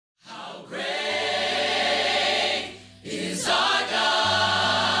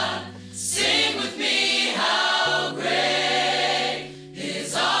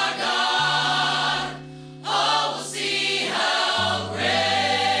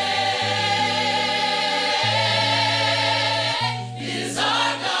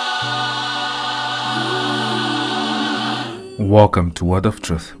Welcome to Word of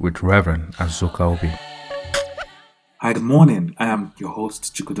Truth with Reverend Azuka Obi. Hi, good morning. I am your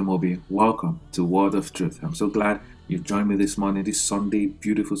host, Chikudumobi. Welcome to Word of Truth. I'm so glad you joined me this morning, this Sunday,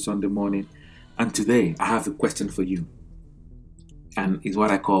 beautiful Sunday morning. And today, I have a question for you. And it's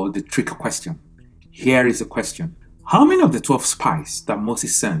what I call the trick question. Here is the question. How many of the 12 spies that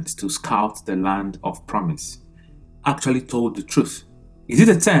Moses sent to scout the land of promise actually told the truth? Is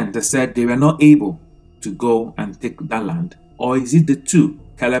it the 10 that said they were not able to go and take that land? Or is it the 2,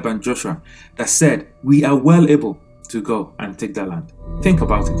 Caleb and Joshua, that said, we are well able to go and take that land? Think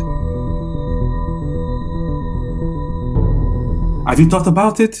about it. Have you thought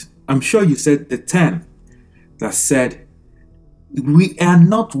about it? I'm sure you said the 10 that said, we are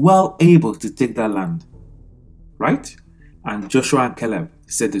not well able to take that land. Right? And Joshua and Caleb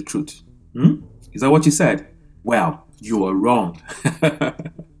said the truth. Is that what you said? Well, you are wrong.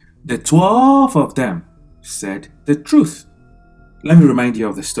 The 12 of them said the truth. Let me remind you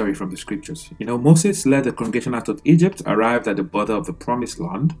of the story from the scriptures. Moses led the congregation out of Egypt, arrived at the border of the promised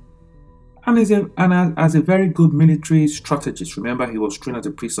land, and as a very good military strategist, remember he was trained as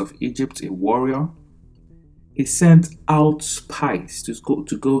a priest of Egypt, a warrior, he sent out spies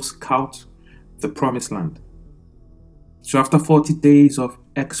to go scout the promised land. So after 40 days of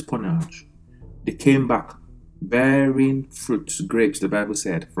espionage, they came back bearing fruits, grapes, the Bible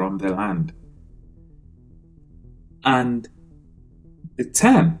said, from the land. And the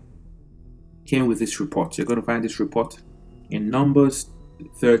 10 came with this report. You're going to find this report in Numbers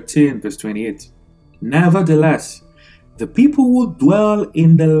 13, verse 28. Nevertheless, the people who dwell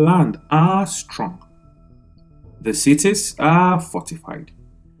in the land are strong. The cities are fortified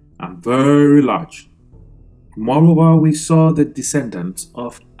and very large. Moreover, we saw the descendants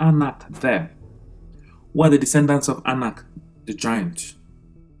of Anak there. Who are the descendants of Anak? The giant.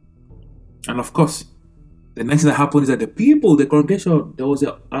 And of course, the next thing that happened is that the people, the congregation, there was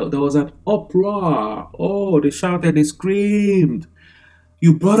an uproar. Oh, they shouted, they screamed.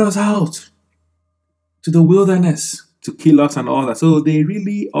 You brought us out to the wilderness to kill us and all that. So they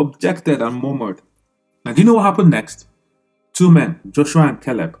really objected and murmured. Now, do you know what happened next? 2 men, Joshua and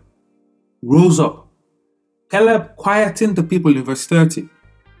Caleb, rose up. Caleb quietened the people in verse 30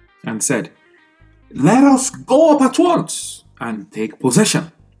 and said, let us go up at once and take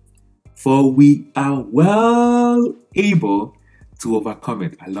possession, for we are well able to overcome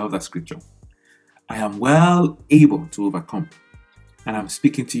it. I love that scripture. I am well able to overcome. And I'm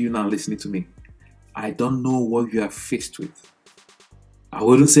speaking to you now, listening to me. I don't know what you are faced with. I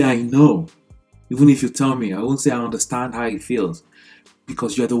wouldn't say I know. Even if you tell me, I won't say I understand how it feels.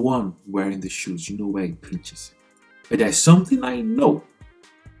 Because you're the one wearing the shoes. You know where it pinches. But there's something I know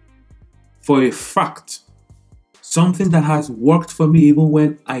for a fact. Something that has worked for me even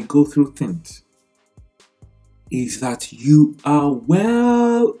when I go through things. Is that you are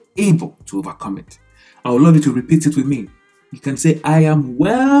well able to overcome it. I would love you to repeat it with me. You can say, I am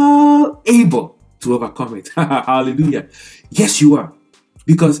well able to overcome it. Hallelujah. Yes, you are.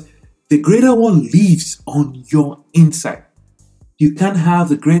 Because the greater one lives on your inside. You can't have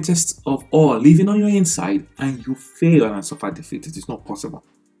the greatest of all living on your inside and you fail and suffer defeat. It is not possible.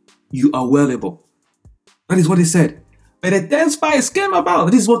 You are well able. That is what he said. But the 10 spies came about.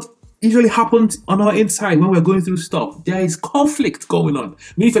 This is what usually happens on our inside when we're going through stuff. There is conflict going on.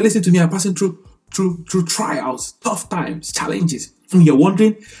 If you listen to me, I'm passing through trials, tough times, challenges. And you're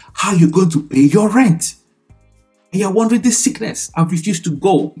wondering how you're going to pay your rent. And you're wondering this sickness. I've refused to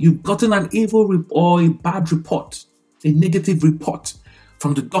go. You've gotten an evil or a bad report. A negative report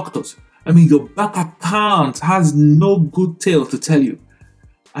from the doctors. Your bank account has no good tale to tell you.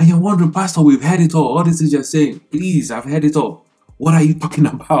 And you're wondering, Pastor, we've heard it all. All this is just saying, please, I've heard it all. What are you talking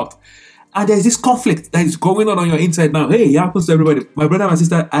about? And there's this conflict that is going on your inside now. Hey, it happens to everybody. My brother and my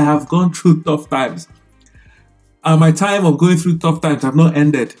sister, I have gone through tough times. And my time of going through tough times have not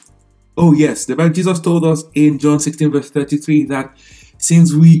ended. Oh yes, the Bible, Jesus told us in John 16 verse 33 that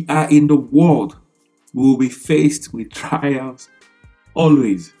since we are in the world, we will be faced with trials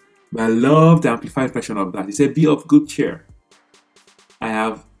always. But I love the amplified version of that. He said, be of good cheer. I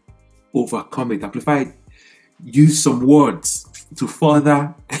have overcome it. Amplified, use some words to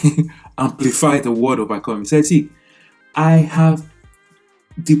further amplify the word overcome. He said, see, I have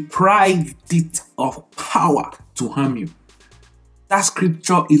deprived it of power to harm you. That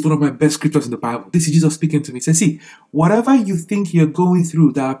scripture is one of my best scriptures in the Bible. This is Jesus speaking to me. He says, see, whatever you think you're going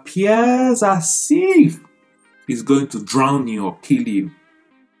through that appears as if it's going to drown you or kill you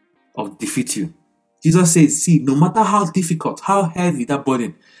or defeat you. Jesus says, see, no matter how difficult, how heavy that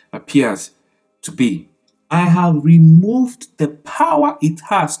burden appears to be, I have removed the power it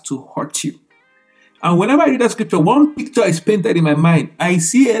has to hurt you. And whenever I read that scripture, one picture is painted in my mind. I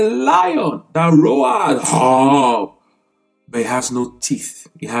see a lion that roars, oh, but it has no teeth.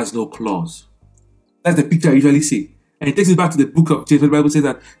 It has no claws. That's the picture I usually see. And it takes me back to the book of James, where the Bible says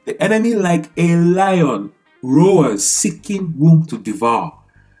that the enemy, like a lion, roars, seeking whom to devour.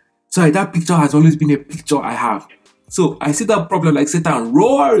 So that picture has always been a picture I have. So I see that problem like Satan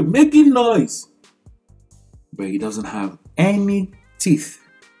roaring, making noise. But he doesn't have any teeth.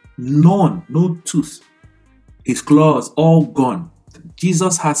 None, no tooth. His claws all gone.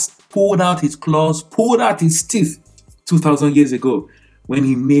 Jesus has pulled out his claws, pulled out his teeth 2,000 years ago when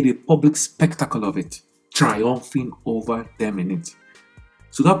he made a public spectacle of it, triumphing over them in it.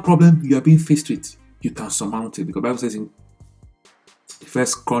 So that problem you are being faced with, you can surmount it, because the Bible says in 1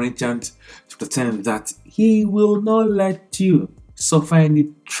 Corinthians chapter 10 that he will not let you suffer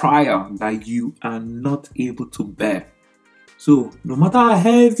any trial that you are not able to bear. So no matter how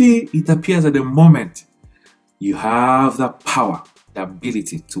heavy it appears at the moment, you have the power, the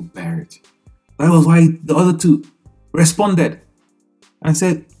ability to bear it. That was why the other two responded and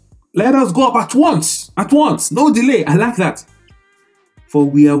said, let us go up at once, no delay. I like that. For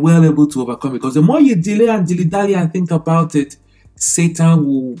we are well able to overcome, because the more you delay and dilly-dally and think about it, Satan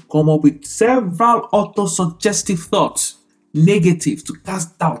will come up with several auto-suggestive thoughts, negative, to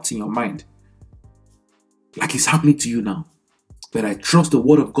cast doubt in your mind, like it's happening to you now. But I trust the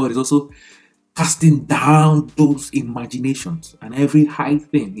word of God is also casting down those imaginations and every high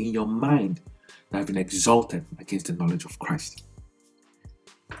thing in your mind that have been exalted against the knowledge of Christ.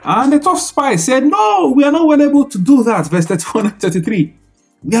 And the tough spies said, no, we are not well able to do that. Verse 31 and 33.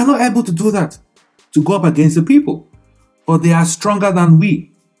 We are not able to do that, to go up against the people, for they are stronger than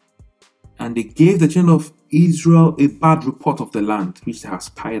we. And they gave the children of Israel a bad report of the land which they have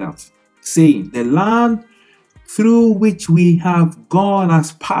spied out, saying, the land through which we have gone as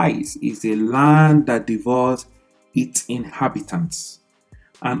spies is a land that devours its inhabitants.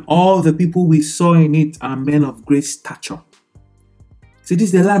 And all the people we saw in it are men of great stature. See,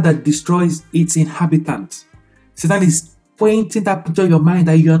 this is the land that destroys its inhabitants. Satan is pointing that picture in your mind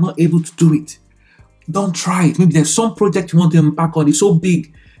that you are not able to do it. Don't try it. Maybe there's some project you want to embark on. It's so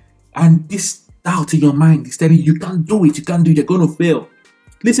big. And this doubt in your mind is telling you can't do it. You can't do it. You're going to fail.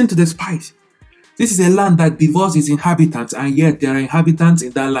 Listen to the spies. This is a land that devours its inhabitants, and yet there are inhabitants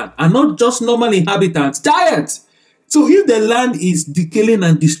in that land. And not just normal inhabitants, giants. So if the land is decaying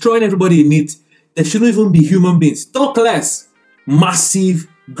and destroying everybody in it, there shouldn't even be human beings. Talk less. Massive,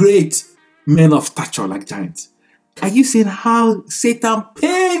 great men of stature like giants. Are you seeing how Satan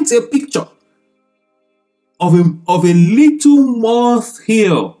paints a picture of a little moth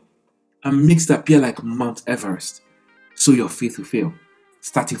hill and makes it appear like Mount Everest? So your faith will fail.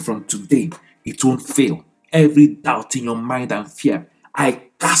 Starting from today, it won't fail. Every doubt in your mind and fear, I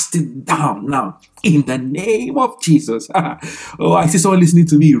cast it down now in the name of Jesus. Oh, I see someone listening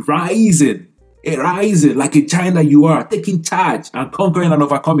to me rising like a giant that you are, taking charge and conquering and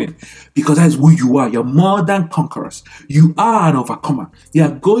overcoming, because that's who you are. You're more than conquerors. You are an overcomer. You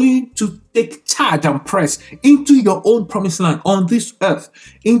are going to take charge and press into your own promised land on this earth,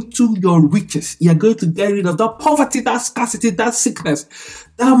 into your riches. You are going to get rid of that poverty, that scarcity, that sickness,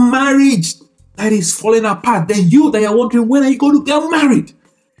 that marriage that is falling apart. Then you that are wondering, when are you going to get married?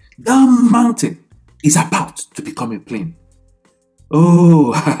 That mountain is about to become a plain.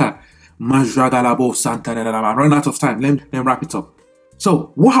 Oh, I'm running out of time. Let me wrap it up.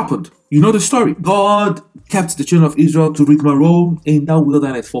 So, what happened? You know the story. God kept the children of Israel to rigmarole in that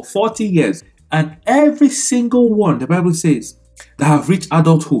wilderness for 40 years. And every single one, the Bible says, that have reached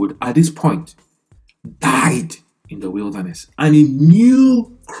adulthood at this point, died in the wilderness. And a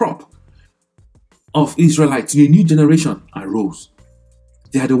new crop of Israelites, a new generation arose.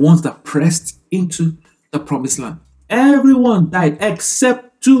 They are the ones that pressed into the promised land. Everyone died except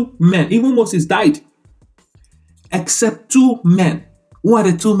 2 men. Even Moses died. Except 2 men. Who are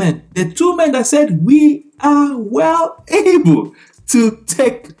the 2 men? The 2 men that said, we are well able to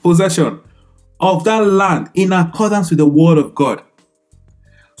take possession of that land in accordance with the word of God.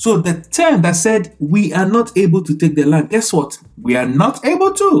 So the 10 that said, we are not able to take the land, guess what? We are not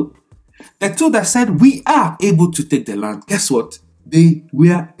able to. The 2 that said, we are able to take the land, guess what? They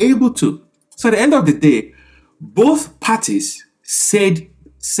were able to. So at the end of the day, both parties said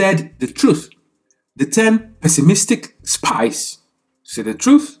the truth. The 10 pessimistic spies said the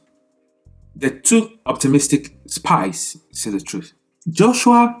truth. The 2 optimistic spies said the truth.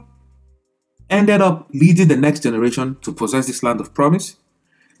 Joshua ended up leading the next generation to possess this land of promise.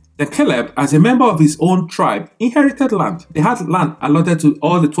 Then Caleb, as a member of his own tribe, inherited land. They had land allotted to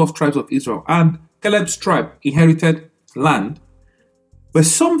all the 12 tribes of Israel, and Caleb's tribe inherited land. But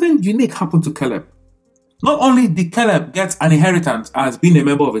something unique happened to Caleb. Not only did Caleb get an inheritance as being a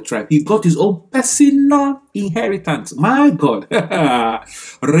member of a tribe, he got his own personal inheritance. My God.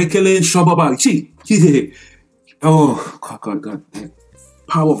 Rekele Shababa. See, oh, God. The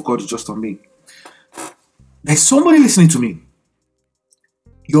power of God is just on me. There's somebody listening to me.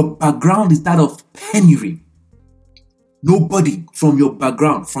 Your background is that of penury. Nobody from your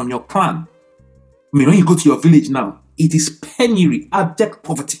background, from your clan. I mean, when you go to your village now, it is penury, abject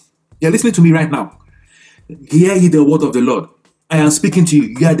poverty. You're listening to me right now. Hear ye the word of the Lord. I am speaking to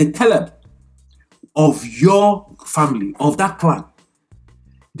you. You are the Caleb of your family, of that clan.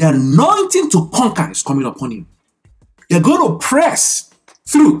 The anointing to conquer is coming upon you. You're going to press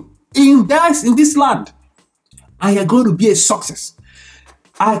through in this land. And you're going to be a success.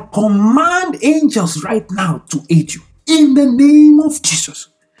 I command angels right now to aid you. In the name of Jesus.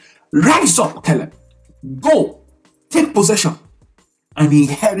 Rise up, Caleb. Go. Take possession. And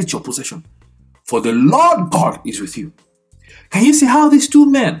inherit your possession. For the Lord God is with you. Can you see how these two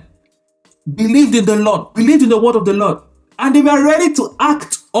men believed in the Lord, believed in the word of the Lord, and they were ready to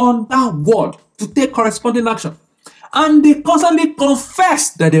act on that word, to take corresponding action. And they constantly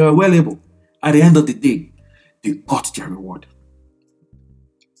confessed that they were well able. At the end of the day, they got their reward.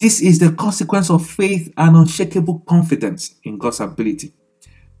 This is the consequence of faith and unshakable confidence in God's ability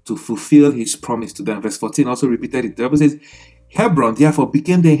to fulfill his promise to them. Verse 14 also repeated it. The Bible says, Hebron therefore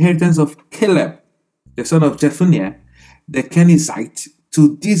became the inheritance of Caleb, the son of Jephunneh, the Kenizzite,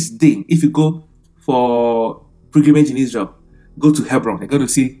 to this day. If you go for pilgrimage in Israel, go to Hebron. You're going to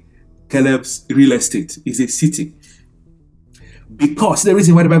see Caleb's real estate. It's a city. Because, the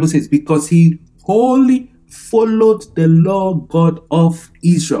reason why the Bible says, because he wholly followed the Lord God of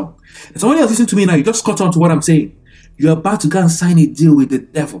Israel. And somebody else listen to me now. You just caught on to what I'm saying. You're about to go and sign a deal with the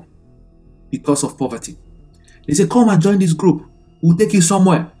devil because of poverty. They say, come and join this group. We'll take you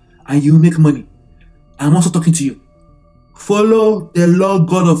somewhere and you make money. I'm also talking to you. Follow the Lord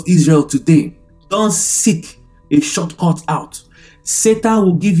God of Israel today. Don't seek a shortcut out. Satan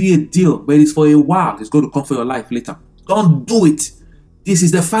will give you a deal, but it's for a while. It's going to come for your life later. Don't do it. This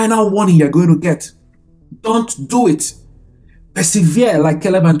is the final warning you're going to get. Don't do it. Persevere like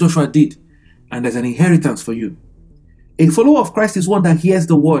Caleb and Joshua did. And there's an inheritance for you. A follower of Christ is one that hears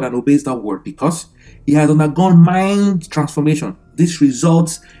the word and obeys that word because he has undergone mind transformation. This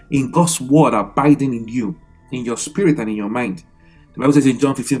results in God's word abiding in you, in your spirit and in your mind. The Bible says in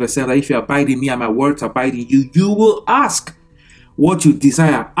John 15 verse 7 that if you abide in me and my words abide in you, you will ask what you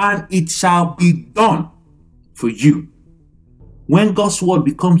desire and it shall be done for you. When God's word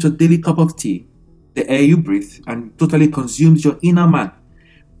becomes your daily cup of tea, the air you breathe, and totally consumes your inner man,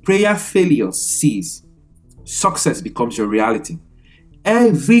 prayer failure cease. Success becomes your reality.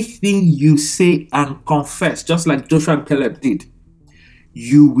 Everything you say and confess, just like Joshua and Caleb did,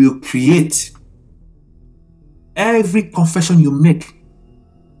 you will create. Every confession you make,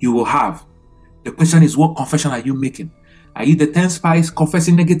 you will have. The question is, what confession are you making? Are you the 10 spies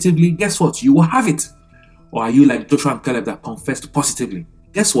confessing negatively? Guess what? You will have it. Or are you like Joshua and Caleb that confessed positively?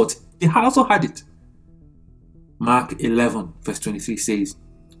 Guess what? They also had it. Mark 11 verse 23 says,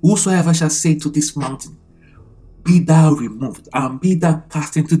 whosoever shall say to this mountain, be thou removed and be thou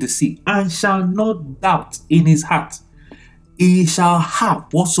cast into the sea, and shall not doubt in his heart, he shall have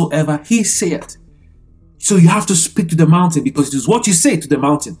whatsoever he saith. So you have to speak to the mountain, because it is what you say to the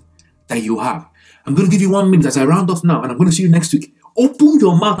mountain that you have. I'm going to give you 1 minute as I round off now, and I'm going to see you next week. Open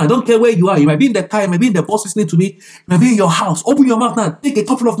your mouth. I don't care where you are. You might be in the car, you might be in the bus listening to me, you might be in your house. Open your mouth now. Take a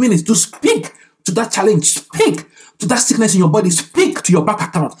couple of minutes to speak to that challenge. Speak to that sickness in your body. Speak to your bank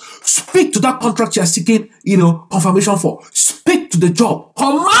account. Speak to that contract you are seeking, confirmation for. Speak to the job.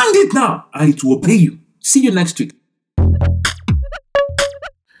 Command it now, and it will obey you. See you next week.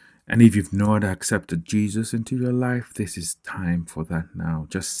 And if you've not accepted Jesus into your life, this is time for that now.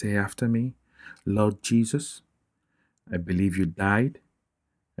 Just say after me, Lord Jesus, I believe you died.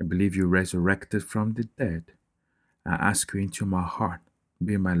 I believe you resurrected from the dead. I ask you into my heart.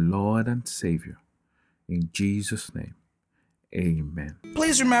 Be my Lord and Savior. In Jesus' name, amen.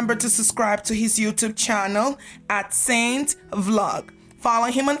 Please remember to subscribe to his YouTube channel at Saint Vlog. Follow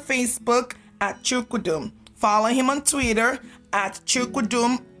him on Facebook at Chukwudum. Follow him on Twitter at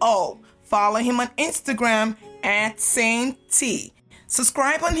ChukwudumO. Follow him on Instagram at Saint T.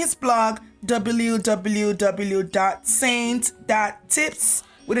 Subscribe on his blog www.saint.tips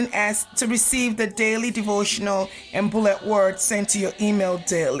with an S to receive the daily devotional and bullet words sent to your email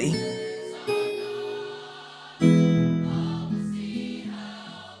daily.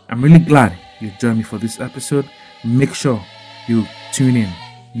 I'm really glad you joined me for this episode. Make sure you tune in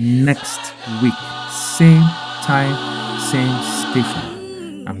next week. Same time, same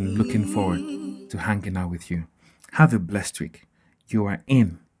station. I'm looking forward to hanging out with you. Have a blessed week. You are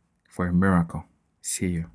in for a miracle. See you.